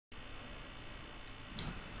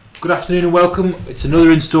Good afternoon and welcome. It's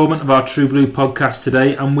another instalment of our True Blue podcast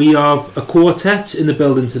today, and we have a quartet in the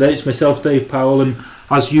building today. It's myself, Dave Powell, and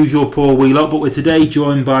as usual, Paul Wheelock. But we're today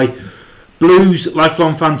joined by Blues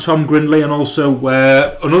lifelong fan Tom Grindley, and also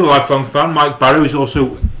another lifelong fan, Mike Barrow, who's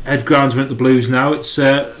also head groundsman at the Blues now. It's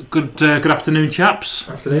good afternoon, chaps.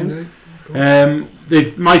 Afternoon.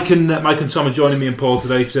 Mike and Tom are joining me and Paul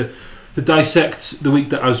today to dissect the week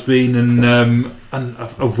that has been and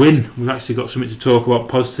of win. We've actually got something to talk about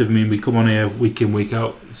positive. I mean, we come on here week in, week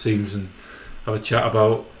out, it seems, and have a chat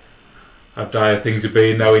about how dire things have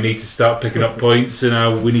been. Now we need to start picking up points, and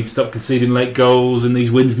how we need to stop conceding late goals, and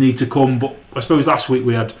these wins need to come. But I suppose last week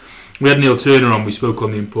we had Neil Turner on. We spoke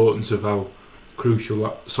on the importance of how crucial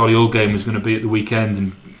that Solihull game was going to be at the weekend,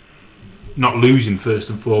 and not losing first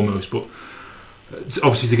and foremost, but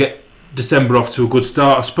obviously to get December off to a good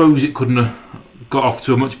start. I suppose it couldn't have got off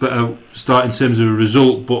to a much better start in terms of a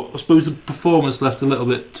result, but I suppose the performance left a little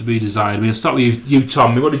bit to be desired. I mean, I'll start with you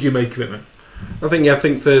Tom. What did you make of it, man? I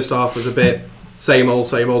think first half was a bit same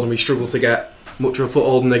old, and we struggled to get much of a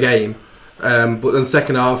foothold in the game. But then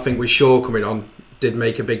second half, I think with Shaw coming on did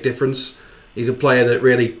make a big difference. He's a player that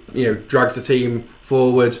really, drags the team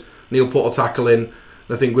forward. Neil put a tackle in.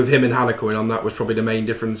 And I think with him and Hannah coming on, that was probably the main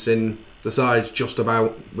difference in the sides. Just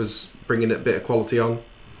about was bringing a bit of quality on.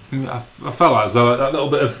 I felt that as well. That little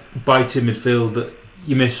bit of bite in midfield that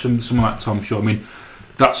you miss from someone like Tom Shaw. I mean,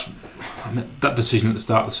 that decision at the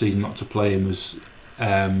start of the season not to play him was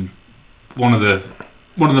one of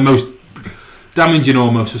the most damaging,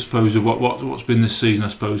 almost, I suppose, of what's been this season. I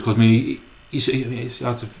suppose because it's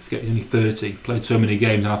hard to forget he's only 30, played so many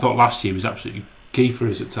games, and I thought last year was absolutely key for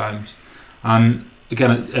us at times. And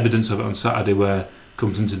again, evidence of it on Saturday, where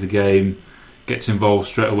comes into the game, gets involved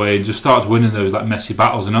straight away, and just starts winning those like messy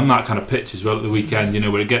battles. And on that kind of pitch as well at the weekend,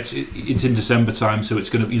 where it's in December time, so it's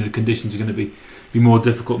going to, conditions are going to be more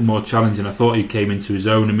difficult and more challenging. I thought he came into his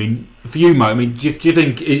own. I mean, for you, Mike, do you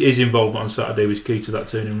think his involvement on Saturday was key to that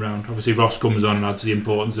turning round? Obviously, Ross comes on and adds the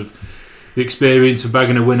importance of the experience of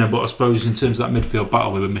bagging a winner, but I suppose in terms of that midfield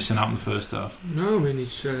battle, we were missing out in the first half. No, I mean, he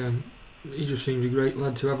just seems a great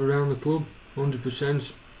lad to have around the club,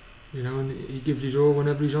 100%. And he gives his all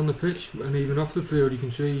whenever he's on the pitch, and even off the field, you can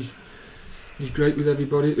see he's great with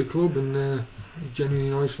everybody at the club, and he's a genuinely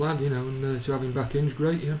nice lad, and to have him back in is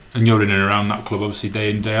great, And you're in and around that club, obviously, day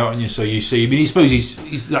in, day out, and so you see. I mean, I suppose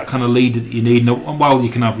he's that kind of leader that you need. And while you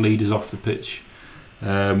can have leaders off the pitch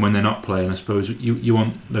when they're not playing, I suppose you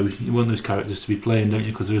want those characters to be playing, don't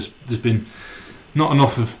you? Because there's been not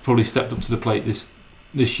enough have probably stepped up to the plate this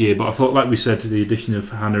year, but I thought, like we said, the addition of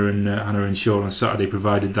Hannah and Shaw on Saturday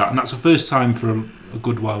provided that, and that's the first time for a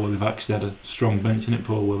good while where we've actually had a strong bench in it,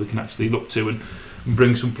 Paul, where we can actually look to and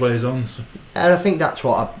bring some players on. So. And I think that's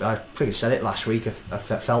what I think I said it last week. I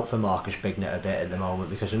felt for Marcus Bignett a bit at the moment,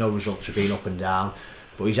 because I know results have been up and down,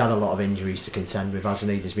 but he's had a lot of injuries to contend with,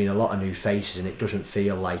 hasn't he? There's been a lot of new faces, and it doesn't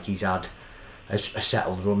feel like he's had a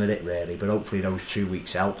settled run at it really, but hopefully those 2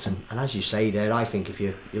 weeks helped. And as you say there, I think if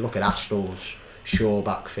you look at Astor's Shaw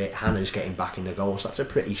back fit, Hannah's getting back in the goals, that's a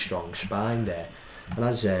pretty strong spine there. And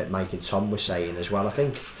as Mike and Tom were saying as well, I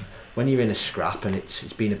think when you're in a scrap and it's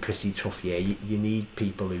been a pretty tough year, you need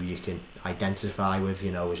people who you can identify with,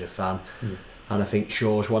 as a fan. And I think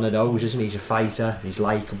Shaw's one of those, isn't he? He's a fighter, he's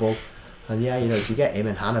likeable, and if you get him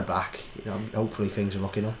and Hannah back, hopefully things are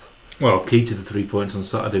looking up. Well, key to the 3 points on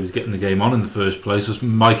Saturday was getting the game on in the first place. So,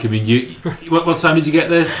 Mike, I mean, what time did you get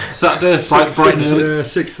there Saturday? Bright and early?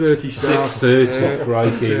 6:30 start. 6:30,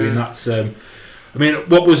 crikey. I mean, that's.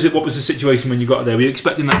 What was the situation when you got there? Were you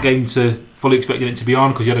expecting that game fully expecting it to be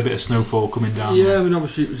on, because you had a bit of snowfall coming down? Yeah, I mean,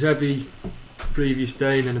 obviously it was heavy previous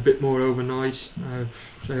day, and then a bit more overnight.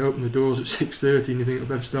 So I opened the doors at 6:30, and you think I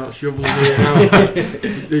better start shoveling here now.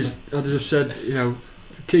 As I just said,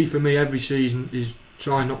 key for me every season is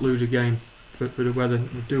try and not lose a game for the weather.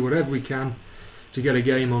 We'll do whatever we can to get a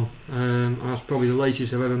game on. And that's probably the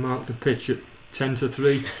latest I've ever marked the pitch, at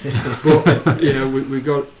 10-3. But we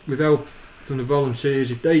got, with help from the volunteers,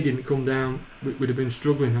 if they didn't come down, we'd have been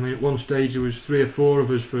struggling. I mean, at one stage there was 3 or 4 of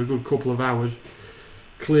us for a good couple of hours,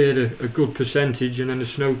 cleared a good percentage, and then the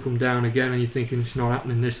snow come down again, and you're thinking it's not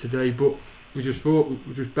happening this today. But we just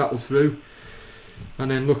battled through, and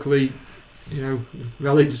then luckily,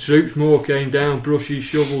 rallied the troops. More came down, brushes,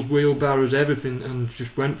 shovels, wheelbarrows, everything, and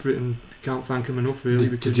just went for it, and can't thank them enough, really.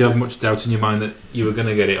 Did you have much doubt in your mind that you were going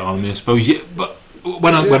to get it on? I suppose but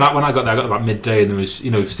when I got there, I got about midday, and there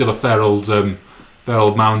was still a fair old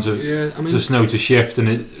mounds of snow to shift, and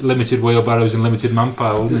it limited wheelbarrows and limited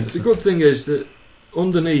manpower. The good thing is that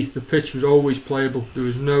underneath the pitch was always playable. There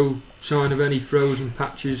was no sign of any frozen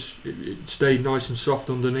patches. It stayed nice and soft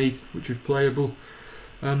underneath, which was playable.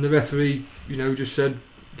 and the referee, just said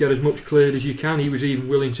get as much cleared as you can. He was even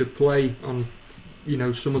willing to play on,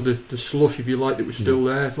 some of the slush, if you like, that was still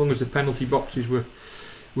there, as long as the penalty boxes were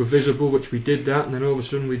visible, which we did that, and then all of a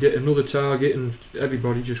sudden we did another target, and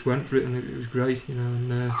everybody just went for it, and it was great,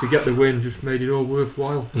 and to get the win just made it all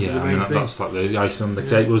worthwhile. Yeah, that's like the icing on the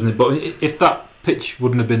cake, wasn't it? But if that pitch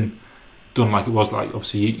wouldn't have been done like it was, like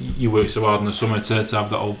obviously you worked so hard in the summer to have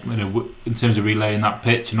that all, in terms of relaying that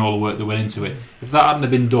pitch and all the work that went into it, if that hadn't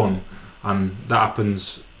have been done and that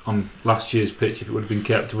happens on last year's pitch, if it would have been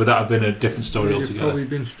kept, would that have been a different story altogether? You've probably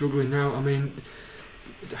been struggling now. I mean,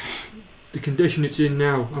 the condition it's in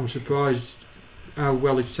now, I'm surprised how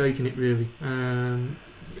well it's taken it, really.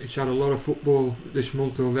 It's had a lot of football this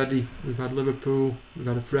month already. We've had Liverpool, we've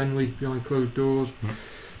had a friendly behind closed doors, and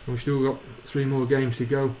we've still got 3 more games to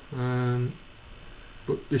go.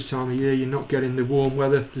 But this time of year you're not getting the warm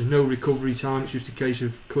weather, there's no recovery time, it's just a case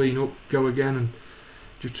of clean up, go again, and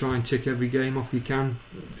just try and tick every game off you can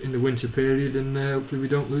in the winter period, and hopefully we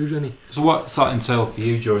don't lose any. So what's that entail for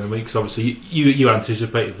you during the week? Because obviously you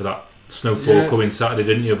anticipated for that snowfall coming Saturday,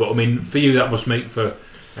 didn't you? But I mean, for you that must make for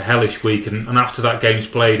a hellish week, and after that game's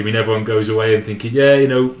played, I mean, everyone goes away and thinking,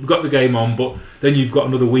 we've got the game on, but then you've got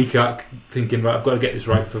another week out thinking, right, I've got to get this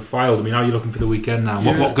right for Fylde. I mean, how are you looking for the weekend now?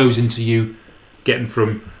 Yeah. What goes into you getting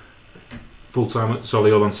from full-time at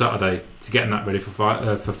Solihull on Saturday to getting that ready for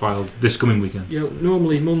Fylde this coming weekend?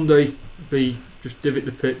 Normally Monday be just divot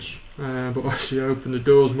the pitch, but obviously I opened the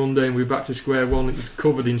doors Monday and we were back to square one. It was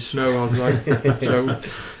covered in snow. I was like, so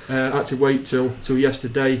I had to wait till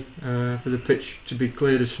yesterday for the pitch to be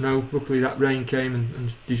cleared of snow. Luckily that rain came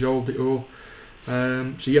and dissolved it all.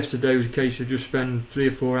 So yesterday was a case of just spend 3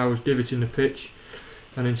 or 4 hours divoting the pitch,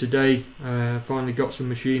 and then today finally got some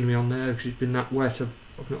machinery on there because it's been that wet.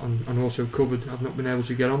 And also covered, I've not been able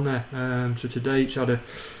to get on there. So today it's had a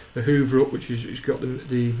hoover up, which is it's got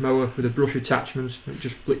the mower with a brush attachment. It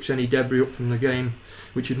just flicks any debris up from the game,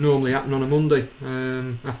 which would normally happen on a Monday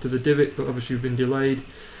after the divot, but obviously we've been delayed.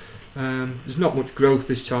 There's not much growth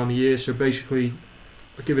this time of year, so basically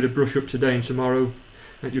I give it a brush up today and tomorrow,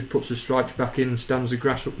 and it just puts the stripes back in and stands the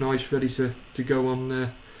grass up nice, ready to go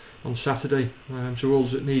on Saturday. So all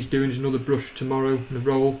that needs doing is another brush tomorrow and a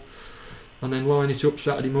roll, and then line it up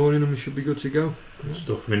Saturday morning, and we should be good to go. Good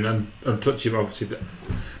stuff. I mean, and touching obviously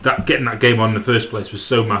that getting that game on in the first place was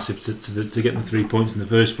so massive to get the 3 points in the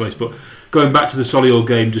first place. But going back to the Solihull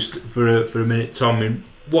game just for a minute, Tom, I mean,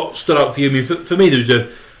 what stood out for you? I mean, for me, there was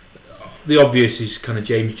the obvious is kind of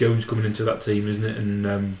James Jones coming into that team, isn't it?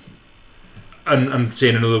 And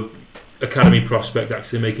seeing another academy prospect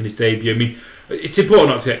actually making his debut. I mean, it's important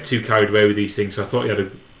not to get too carried away with these things. So I thought he had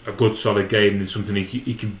a good solid game and something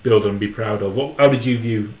he can build on and be proud of. How did you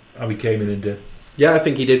view how he came in and did? Yeah, I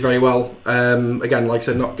think he did very well. Again, like I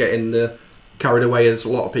said, not getting carried away as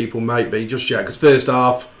a lot of people might be just yet, because first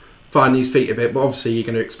half finding his feet a bit, but obviously you're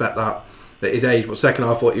going to expect that at his age. But second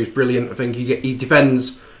half I thought he was brilliant. I think he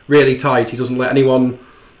defends really tight. He doesn't let anyone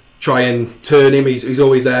try and turn him. He's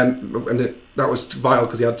always there, and that was vital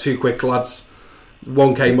because he had 2 quick lads.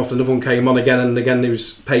 One came off, another one came on again, and again he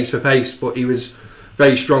was pace for pace, but he was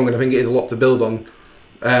very strong, and I think it is a lot to build on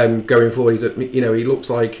going forward. He looks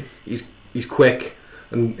like he's quick,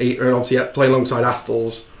 and obviously playing alongside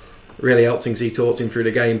Astles really helped him because he taught him through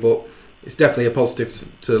the game. But it's definitely a positive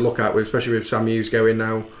to look at, especially with Sam Hughes going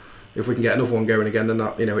now. If we can get another one going again, then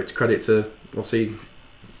that, it's credit to obviously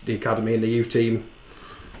the academy and the youth team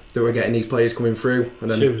that we're getting these players coming through. And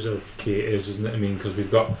then shows how key it is, isn't it? I mean, because we've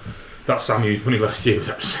got that Sam Hughes money last year was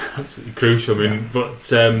absolutely crucial. I mean,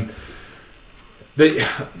 but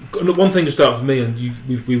one thing to start for me, and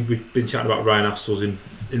we've been chatting about Ryan Astles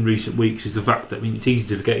in recent weeks, is the fact that, I mean, it's easy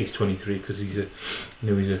to forget he's 23 because he's a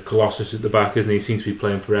colossus at the back, isn't he? He seems to be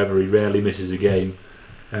playing forever. He rarely misses a game,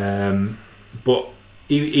 but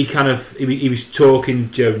he was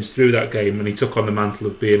talking Jones through that game, and he took on the mantle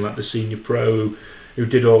of being like the senior pro who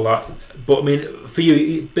did all that. But I mean, for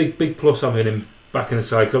you, big plus having him back in the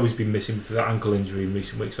side, because obviously been missing for that ankle injury in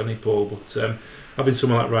recent weeks, hasn't he, Paul? But having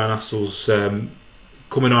someone like Ryan Astles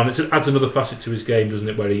coming on, it adds another facet to his game, doesn't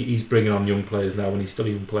it, where he's bringing on young players now and he's still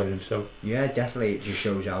even playing himself. Yeah, definitely. It just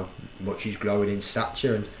shows how much he's growing in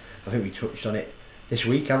stature, and I think we touched on it this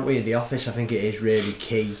week, haven't we, in the office. I think it is really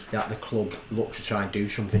key that the club looks to try and do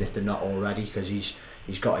something if they're not already, because he's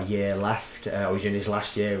got a year left, or he's in his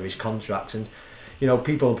last year of his contract, and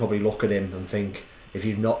people will probably look at him and think, if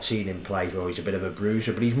you've not seen him play, well, he's a bit of a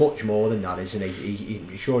bruiser, but he's much more than that, isn't he?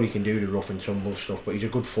 He's sure he can do the rough and tumble stuff, but he's a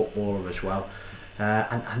good footballer as well.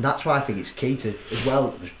 And that's why I think it's key to, as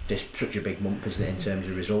well, this such a big month, isn't it, in terms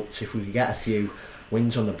of results. If we can get a few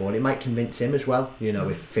wins on the board, it might convince him as well, you know,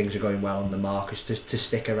 if things are going well on the Marcus, to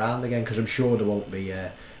stick around again, because I'm sure there won't be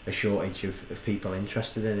a shortage of people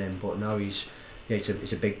interested in him. But no, it's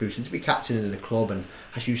a big boost, and to be captain in the club, and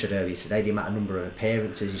as you said earlier today, the number of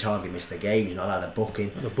appearances, he's hardly missed a game, he's not had a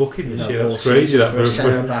booking. The booking this year, that's crazy. That for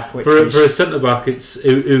a centre back, it's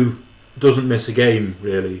who doesn't miss a game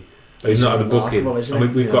really. He's not had a booking. I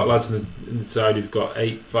mean, we've got lads in the side who've got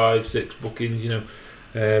 8, 5, 6 bookings, you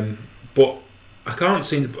know. But I can't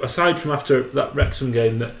see, aside from after that Wrexham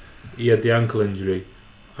game that he had the ankle injury,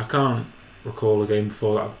 I can't recall a game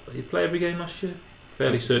before that. He played every game last year.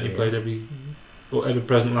 Fairly certain he played every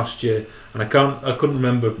present last year, and I couldn't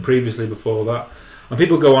remember previously before that. And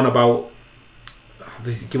people go on about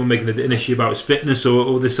they keep on making an issue about his fitness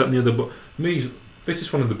or this, that, and the other. But for me, he's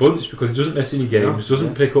fittest one of the bunch because he doesn't miss any games,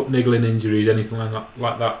 doesn't pick up niggling injuries, anything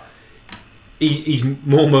like that. He's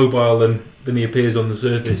more mobile than he appears on the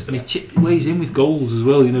surface, and he weighs in with goals as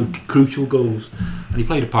well. You know, crucial goals, and he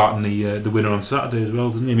played a part in the winner on Saturday as well,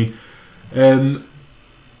 doesn't he? I mean.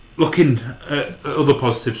 Looking at other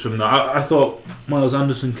positives from that, I thought Miles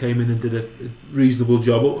Anderson came in and did a reasonable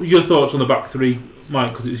job. What were your thoughts on the back three,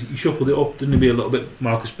 Mike? Because he shuffled it up, didn't he? Be a little bit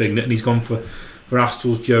Marcus Bignett, and he's gone for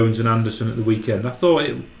Astles, Jones, and Anderson at the weekend. I thought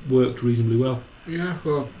it worked reasonably well. Yeah,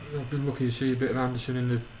 well, I've been lucky to see a bit of Anderson in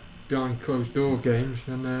the behind closed door games,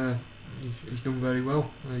 and he's done very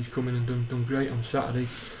well. He's come in and done great on Saturday,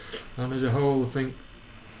 and as a whole, I think.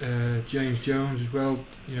 James Jones as well,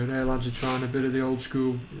 you know, their lads are trying a bit of the old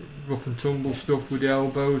school rough and tumble stuff with the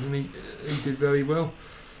elbows, and he did very well.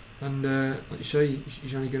 And like you say,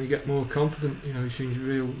 he's only going to get more confident. You know, he seems a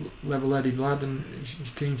real level-headed lad, and he's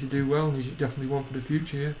keen to do well, and he's definitely one for the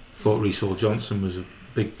future. Yeah. Thought Solihull Johnson was a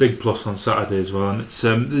big plus on Saturday as well, and it's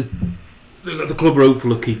the club are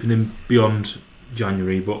hopeful of keeping him beyond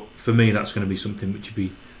January, but for me that's going to be something which would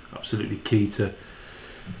be absolutely key to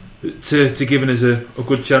giving us a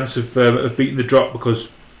good chance of beating the drop, because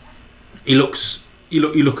you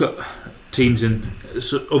look at teams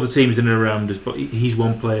other teams in and around us, but he's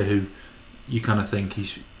one player who you kind of think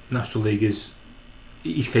he's National League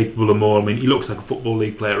he's capable of more. I mean, he looks like a Football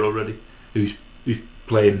League player already who's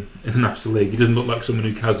playing in the National League. He doesn't look like someone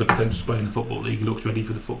who has the potential to play in the Football League. He looks ready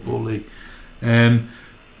for the Football League.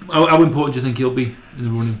 How important do you think he'll be in the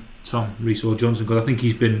running, Tom, Solihull Johnson? Because I think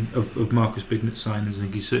he's been of Marcus Bignett's signings, I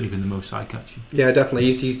think he's certainly been the most eye-catching. Yeah,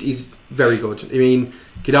 definitely. He's very good. I mean,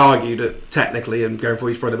 you could argue that technically, and going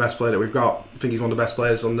forward, he's probably the best player that we've got. I think he's one of the best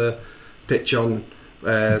players on the pitch on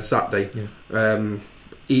Saturday. Yeah.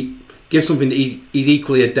 He gives something that he's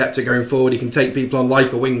equally adept at going forward. He can take people on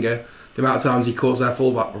like a winger. The amount of times he caused their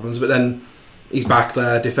fullback problems, but then he's back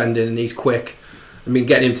there defending and he's quick. I mean,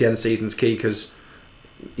 getting him to the end of the season is key, because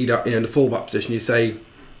in the fullback position, you say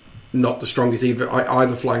not the strongest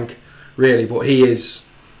either flank really, but he is,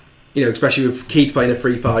 especially with Keats playing a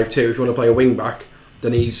 3-5-2. If you want to play a wing back,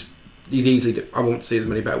 then he's easily. I won't see as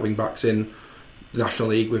many better wing backs in the National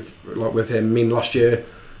League with him. I mean, last year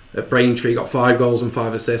at Braintree, he got 5 goals and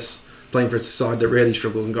 5 assists, playing for a side that really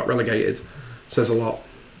struggled and got relegated. Says a lot,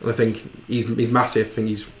 and I think he's massive. I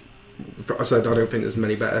think I don't think there's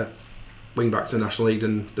many better wing backs in the National League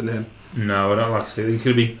than him. No, I don't like to say he's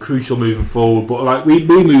going to be crucial moving forward, but like we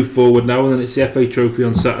move forward now, and then it's the FA Trophy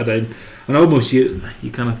on Saturday, and almost you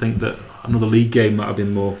kind of think that another league game might have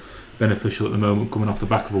been more beneficial at the moment, coming off the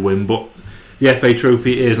back of a win. But the FA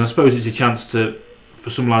Trophy is, and I suppose it's a chance for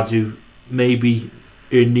some lads who maybe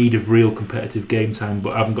are in need of real competitive game time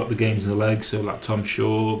but haven't got the games in the legs, so like Tom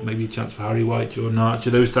Shaw, maybe a chance for Harry White, Jordan Archer,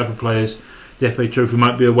 those type of players. The FA Trophy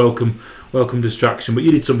might be a welcome distraction. But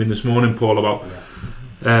you did something this morning, Paul, about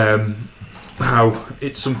how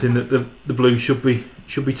it's something that the Blues should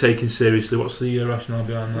be taken seriously. What's the rationale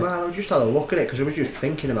behind that? Well, I just had a look at it because I was just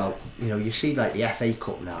thinking about, you see like the FA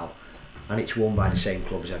Cup now, and it's won by the same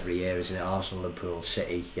clubs every year, isn't it? Arsenal, Liverpool,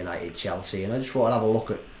 City, United, Chelsea. And I just thought I'd have a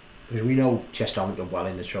look at, because we know Chester haven't done well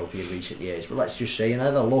in the trophy in recent years, but let's just see, and I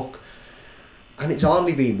had a look, and it's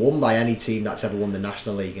hardly been won by any team that's ever won the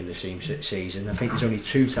National League in the same season. I think there's only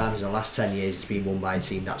 2 times in the last 10 years it's been won by a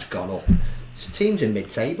team that's gone up. It's teams in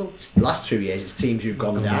mid-table. The last 2 years it's teams who've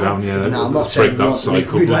gone down. Yeah, now, I'm not saying we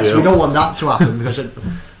don't want that to happen, because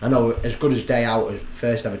I know as good as day out, as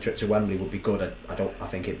first ever trip to Wembley would be good. I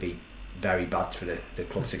think it'd be very bad for the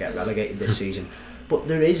club to get relegated this season. But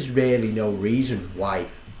there is really no reason why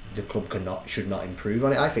the club should not improve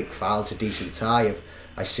on it. I think Fylde's a decent tie.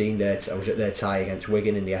 I was at their tie against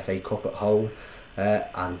Wigan in the FA Cup at home,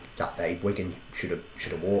 and that day Wigan should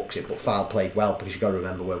have walked it, but Fylde played well, because you've got to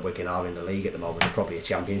remember where Wigan are in the league at the moment. They're probably a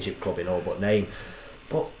Championship club in all but name,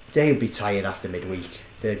 but they'll be tired after midweek.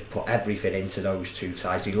 They've put everything into those two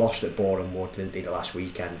ties. They lost at Boreham Wood, didn't they, the last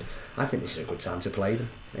weekend? I think this is a good time to play them.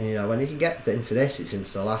 And, you know, when you can get into this, it's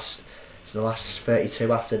into the last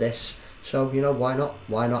 32 after this. So, you know, why not?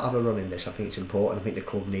 Why not have a run in this? I think it's important. I think the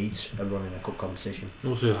club needs a run in a cup competition.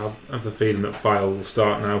 Also have the feeling that Powell will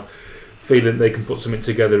start now, feeling they can put something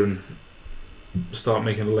together and start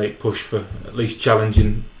making a late push for at least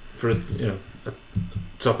challenging for a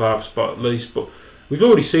top half spot at least. But we've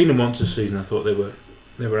already seen them once this season. I thought they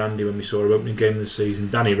were handy when we saw our opening game of the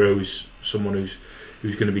season. Danny Rose, someone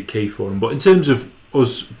who's going to be key for them. But in terms of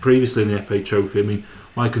us previously in the FA Trophy, I mean,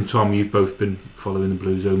 Mike and Tom, you've both been following the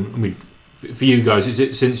Blues. I mean, for you guys, is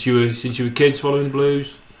it since you were kids following the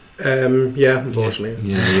Blues? Yeah,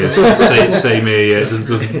 unfortunately. Yeah. Same here. Yeah,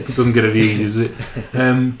 it doesn't get any easy, does it?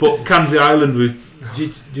 But Canvey Island,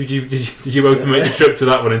 did you both make the trip to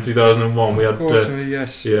that one in 2001? We had. Unfortunately,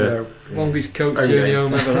 yes. Yeah. No. Longest coach journey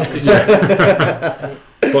home ever. That is.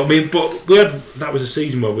 But we had, that was a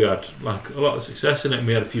season where we had like a lot of success in it, and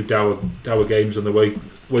we had a few dour games on the way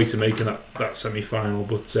to making that semi-final.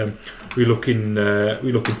 But we're looking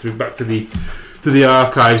through back to the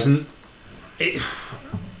archives, and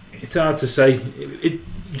it's hard to say.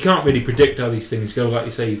 You can't really predict how these things go. Like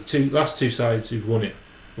you say, last two sides who've won it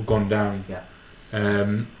have gone down. Yeah.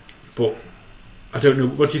 But I don't know.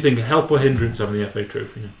 What do you think? Help or hindrance having the FA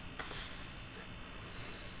Trophy now?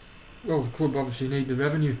 Well, the club obviously need the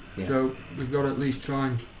revenue, so we've got to at least try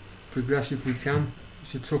and progress if we can.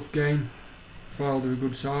 It's a tough game. Fylde are a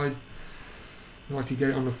good side. I'd like to get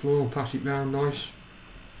it on the floor and pass it round nice.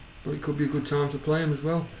 But it could be a good time to play them as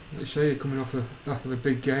well. Like you say, they're coming off the back of a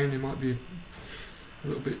big game. They might be a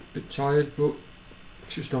little bit tired, but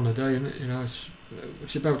it's just on the day, isn't it? You know,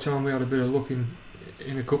 it's about time we had a bit of luck in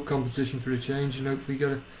a cup competition for a change, and hopefully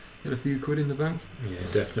get a few quid in the bank. Yeah,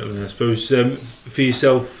 definitely. I suppose for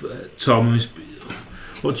yourself, Tom,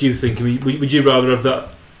 what do you think? I mean, would you rather have that?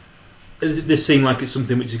 Does this seem like it's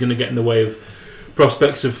something which is going to get in the way of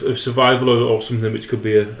prospects of survival, or something which could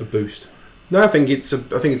be a boost? No, I think it's a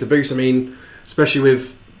boost. I mean, especially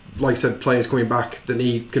with, like I said, players coming back that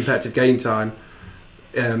need competitive game time.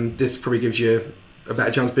 This probably gives you a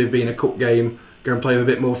better chance of being a cup game, go and play with a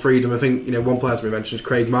bit more freedom. I think, you know, one player has been mentioned is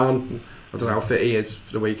Craig Mann. I don't know how fit he is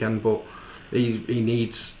for the weekend, but he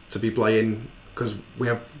needs to be playing, because we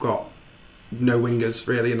have got no wingers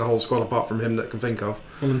really in the whole squad apart from him that I can think of.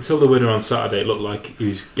 Well, until the winner on Saturday, it looked like he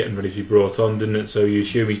was getting ready to be brought on, didn't it? So you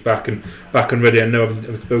assume he's back and ready. I know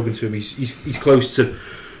I've spoken to him. He's close to.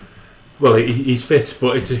 Well, he's fit,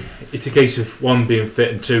 but it's a case of one being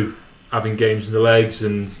fit and two having games in the legs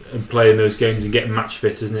and playing those games and getting match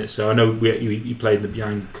fit, isn't it? So I know he played the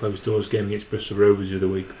behind closed doors game against Bristol Rovers the other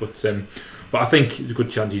week, but I think there's a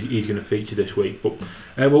good chance he's going to feature this week. But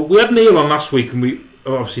well, we had Neil on last week, and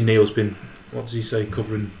obviously Neil's been, what does he say,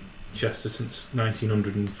 covering Chester since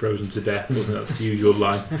 1900 and frozen to death, wasn't it? That's the usual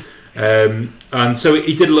line. And so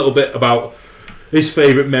he did a little bit about his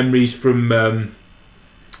favourite memories from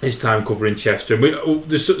his time covering Chester. And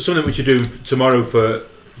there's something which you're doing tomorrow for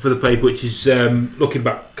the paper, which is looking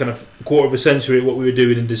back kind of a quarter of a century at what we were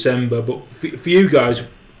doing in December. But for you guys,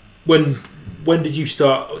 when did you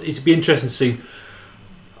start? It'd be interesting to see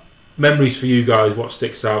memories for you guys. What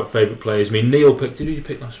sticks out? Favourite players. I mean, Neil picked. Who did you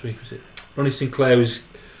pick last week? Was it Ronnie Sinclair? Was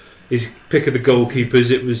his pick of the goalkeepers?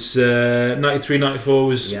 It was 93-94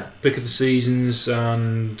 was pick of the seasons,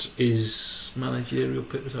 and his managerial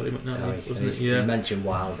pick was Harry McNally, wasn't it? You mentioned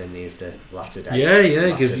Wild in the latter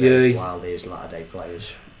day. Wild is latter day players.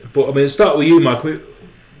 But I mean, let's start with you, Mike.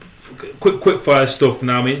 Quick fire stuff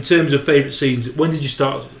now. I mean, in terms of favourite seasons, when did you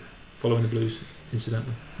start following the Blues?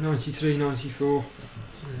 Incidentally, 93-94.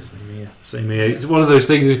 Same here. It's one of those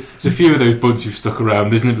things. There's a few of those bugs you've stuck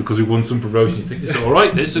around, isn't it? Because we've won some promotion. You think it's all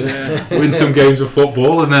right. Win some games of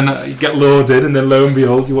football, and then you get lured in, and then lo and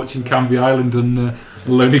behold, you're watching Canvey Island and a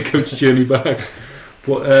lonely coach journey back.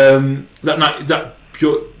 But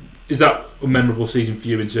is that a memorable season for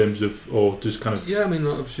you in terms of, or just kind of? Yeah, I mean,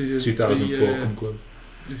 obviously 2004 come close.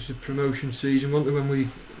 It was a promotion season, wasn't it? When we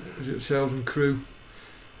was it ourselves and Crew,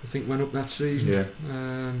 I think, went up that season. Yeah.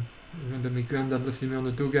 I remember my granddad lifting me on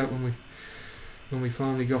the dugout when we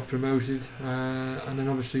finally got promoted, and then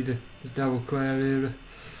obviously the Darryl Clare era,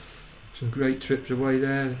 some great trips away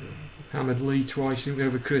there, hammered Lee twice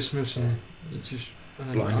over Christmas, and it's just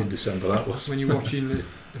blind in December that was. When you're watching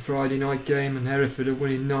the Friday night game and Hereford are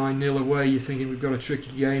winning 9-0 away, you're thinking we've got a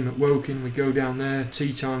tricky game at Woking. We go down there,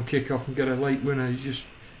 tea time kick-off and get a late winner.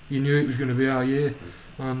 You knew it was going to be our year,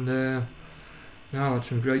 and I had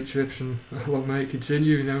some great trips, and long may it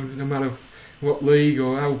continue. You know, no matter what league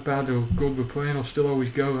or how bad or good we're playing, I'll still always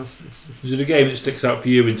go. Is it a game that sticks out for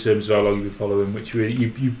you in terms of how long you've been following, which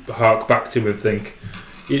you hark back to and think,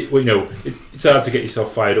 it's hard to get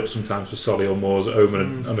yourself fired up sometimes for Solihull Moors at home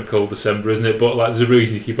on a cold December, isn't it? But like, there's a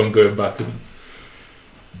reason you keep on going back.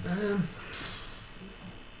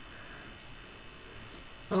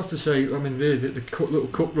 I have to say, I mean, really, the little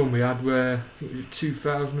cup run we had where, I think it was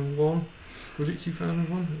 2001. Was it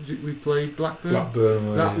 2001? We played Blackburn.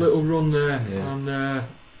 That little run there, and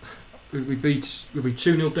we beat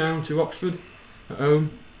 2-0 down to Oxford at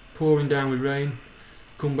home, pouring down with rain.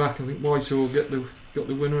 Come back, I think Whitehall got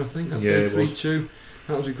the winner. I think that 3-2.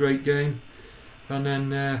 That was a great game. And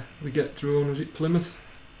then we get drawn. Was it Plymouth?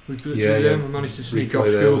 We managed to sneak off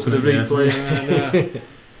school for the replay and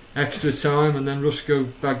extra time, and then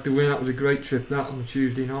Rusco bagged the win. That was a great trip, that, on a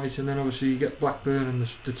Tuesday night. And then obviously you get Blackburn, and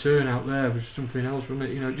the turnout there was something else,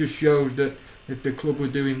 wasn't it? It just shows that if the club were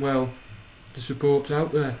doing well, the support's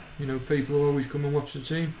out there. People will always come and watch the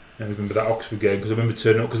team. I remember that Oxford game, because I remember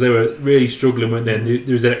turning up, because they were really struggling, weren't they? And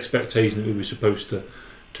there was an expectation that we were supposed to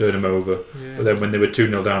turn them over. Yeah. But then when they were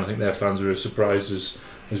 2-0 down, I think their fans were as surprised as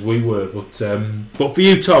we were. But for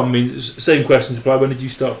you, Tom, I mean, same question to apply. When did you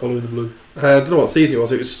start following the Blue? I don't know what season it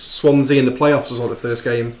was. It was Swansea in the playoffs was the first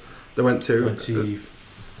game they went to.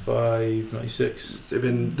 95, 96. It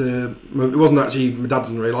wasn't actually, my dad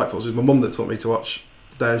didn't really like football. It was my mum that taught me to watch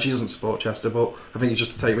there, and she doesn't support Chester, but I think it's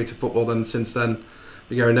just to take me to football. Then since then,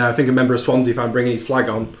 we're going now. I think a member of Swansea fan bringing his flag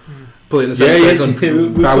on, put it in the centre,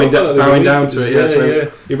 bowing down to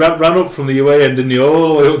it. He ran up from the away end, didn't he,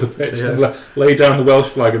 all the way up the pitch and laid down the Welsh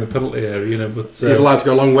flag in the penalty area. But he was allowed to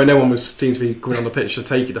go a long way. No one seemed to be coming on the pitch to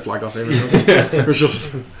take the flag off him. It was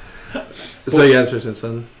just so since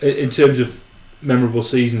then. In terms of memorable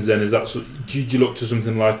seasons, then, is that did you look to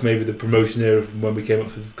something like maybe the promotion era from when we came up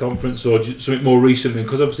for the conference, or something more recently?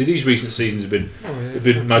 Because obviously these recent seasons have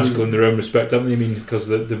been magical in their own respect, haven't they? I mean, because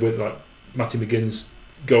they went like Matty McGinn's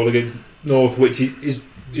goal against North, which is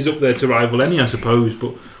up there to rival any, I suppose.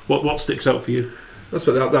 But what sticks out for you?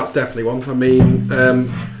 That's definitely one. I mean,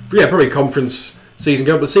 probably conference season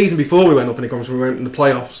go. But the season before we went up in the conference, we went in the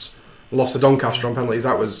playoffs, lost to Doncaster on penalties.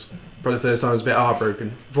 That was probably the first time I was a bit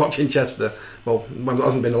heartbroken watching Chester. Well, it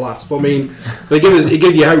hasn't been the last, but I mean, he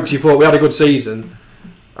gave you hope. You thought we had a good season,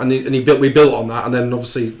 and we built on that. And then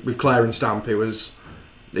obviously with Clare and Stamp, it was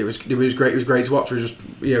great. It was great to watch. We just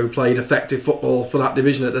played effective football for that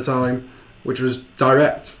division at the time, which was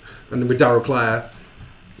direct. And with Darryl Clare,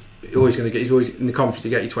 he's always in the conference to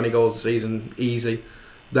get you 20 goals a season easy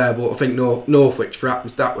there. But I think Northwich for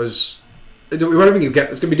that was. I don't think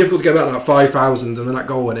it's going to be difficult to get back to that 5,000 and then that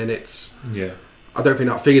goal went in. I don't think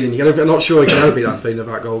that feeling. I'm not sure it can ever be that feeling of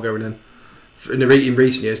that goal going in. In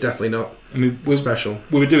recent years, definitely not. I mean, special.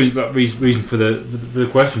 We were doing that reason for the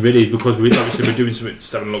question, really, because we're doing something.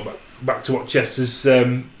 Just having a look back to what Chester's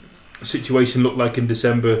situation looked like in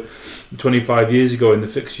December 25 years ago. In the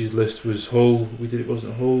fixtures list was Hull.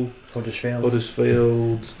 Wasn't Hull,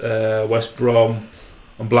 Huddersfield, West Brom,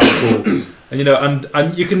 and Blackpool.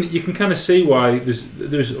 and you can kind of see why there's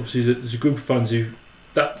obviously there's a group of fans who.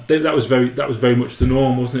 That was very much the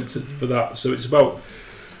norm, wasn't it, for that? So it's about,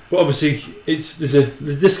 but obviously there's a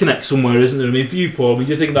disconnect somewhere, isn't there? I mean, for you, Paul, do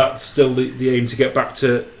you think that's still the aim to get back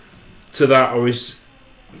to that, or is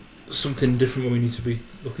something different what we need to be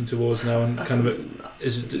looking towards now? And kind of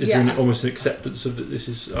is there almost an acceptance of that this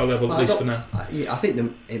is our level, at least for now? I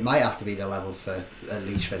think it might have to be the level for at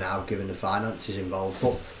least for now, given the finances involved.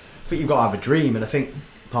 But I think you've got to have a dream, and I think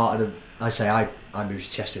part of I moved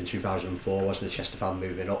to Chester in 2004, wasn't a Chester fan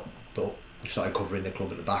moving up, but I started covering the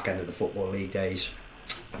club at the back end of the Football League days,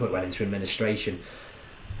 but went into administration.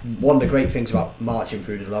 One of the great things about marching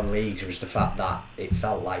through the long leagues was the fact that it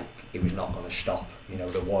felt like it was not going to stop.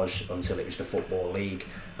 There was until it was the Football League,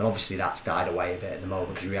 and obviously that's died away a bit at the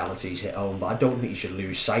moment because reality's hit home, but I don't think you should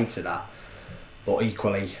lose sight of that. But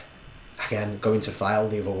equally, again, going to File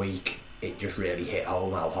the other week, it just really hit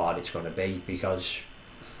home how hard it's going to be, because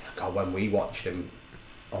when we watched them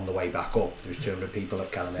on the way back up, there was 200 people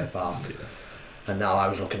at Cannonair Park, and now I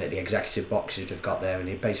was looking at the executive boxes they've got there, and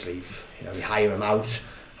they basically, they hire them out.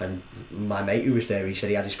 And my mate who was there, he said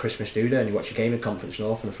he had his Christmas do there, and he watched a game in Conference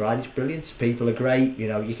North on a Friday. It's brilliant. People are great.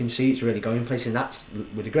 You can see it's really going places, and that's,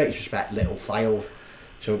 with the greatest respect, little File.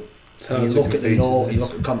 So when you look at the North, you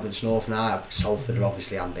look at Conference North now. Salford are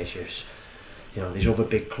obviously ambitious. There's other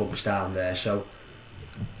big clubs down there. So.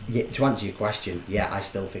 Yeah, to answer your question, I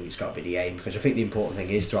still think it's got to be the aim, because I think the important thing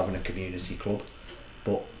is to having a community club,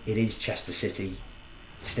 but it is Chester City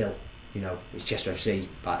still, it's Chester FC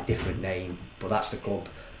by a different name, but that's the club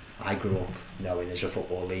I grew up knowing there's a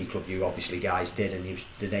football league club. You obviously guys did, and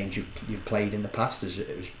the names you've played in the past it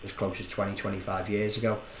was as close as 20-25 years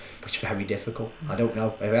ago. But it's very difficult. I don't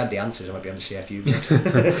know. If I had the answers, I might be on the CFU.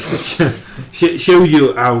 Shows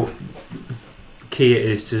you how key it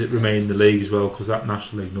is to remain in the league as well, because that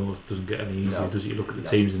National League North doesn't get any easier, does it? You look at the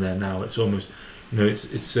teams in there now. It's almost,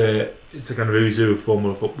 it's a kind of who's who of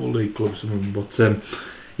Formula Football League clubs, some of them. But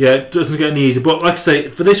yeah, it doesn't get any easier. But like I say,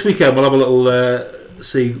 for this weekend, we'll have a little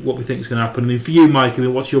see what we think is going to happen. I mean, for you, Mike,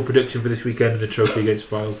 what's your prediction for this weekend in the trophy against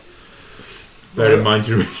Powell? Bear in mind,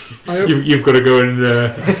 you've got to go and.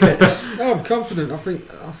 I'm confident. I think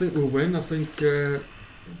we'll win. I think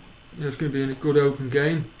it's going to be a good open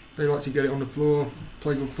game. They like to get it on the floor,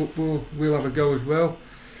 play good football. We'll have a go as well.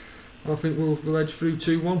 I think we'll edge through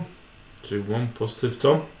 2-1. 2-1, positive,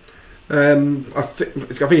 Tom. I think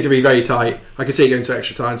it's going to be very tight. I can see it going to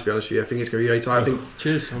extra time. To be honest with you, I think it's going to be very tight. I think.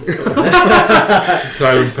 Cheers.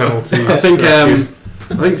 Time penalties. I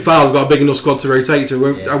think Powell have got a big enough squad to rotate, so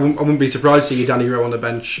I wouldn't be surprised to see Danny Rowe on the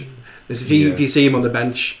bench. If you see him on the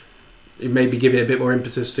bench, it maybe give it a bit more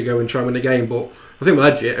impetus to go and try and win the game. But I think we'll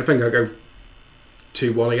edge it. I think I'll go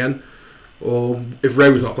 2-1 again. Or if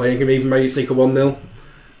Rowe's not playing, he can even maybe sneak a 1-0.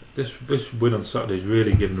 This win on Saturday is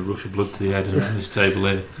really giving a rush of blood to the head on this table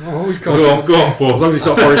here. Oh, go on, Paul. As long as it's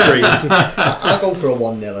not Forest Green. I'll go for a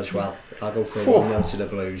 1-0 as well. I'll go for a 1-0 to the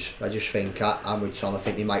Blues. I just think I'm with Tom. I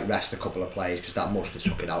think they might rest a couple of players because that must have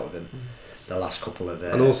took it out of them the last couple of.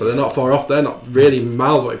 And also, they're not far off. They're not really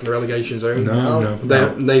miles away from the relegation zone. No.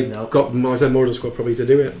 They've got, like I said, more of the squad probably to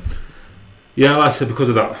do it. Yeah, like I said, because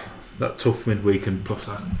of that tough midweek, and plus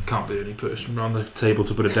I can't be the only person around the table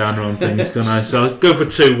to put a downer on things, can I? So I'll go for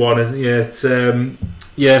 2-1. It's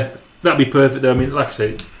that'd be perfect though. I mean, like I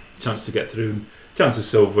say, chance to get through, chance of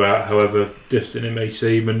silver out, however distant it may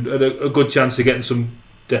seem, and a good chance of getting some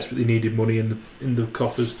desperately needed money in the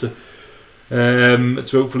coffers to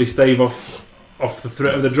hopefully stave off the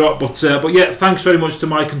threat of the drop. But yeah, thanks very much to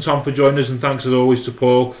Mike and Tom for joining us, and thanks as always to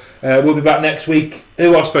Paul. We'll be back next week.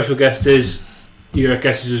 Who our special guest is, your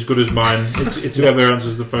guess is as good as mine. It's whoever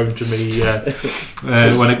answers the phone to me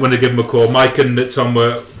when I give them a call. Mike and Tom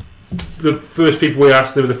were the first people we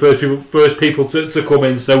asked. They were the first people to come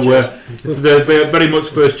in, so they're very much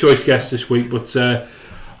first choice guests this week. But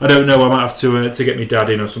I don't know, I might have to get me dad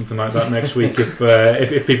in or something like that next week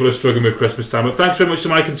if people are struggling with Christmas time. But thanks very much to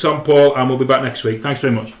Mike and Tom, Paul, and we'll be back next week. Thanks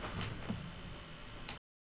very much.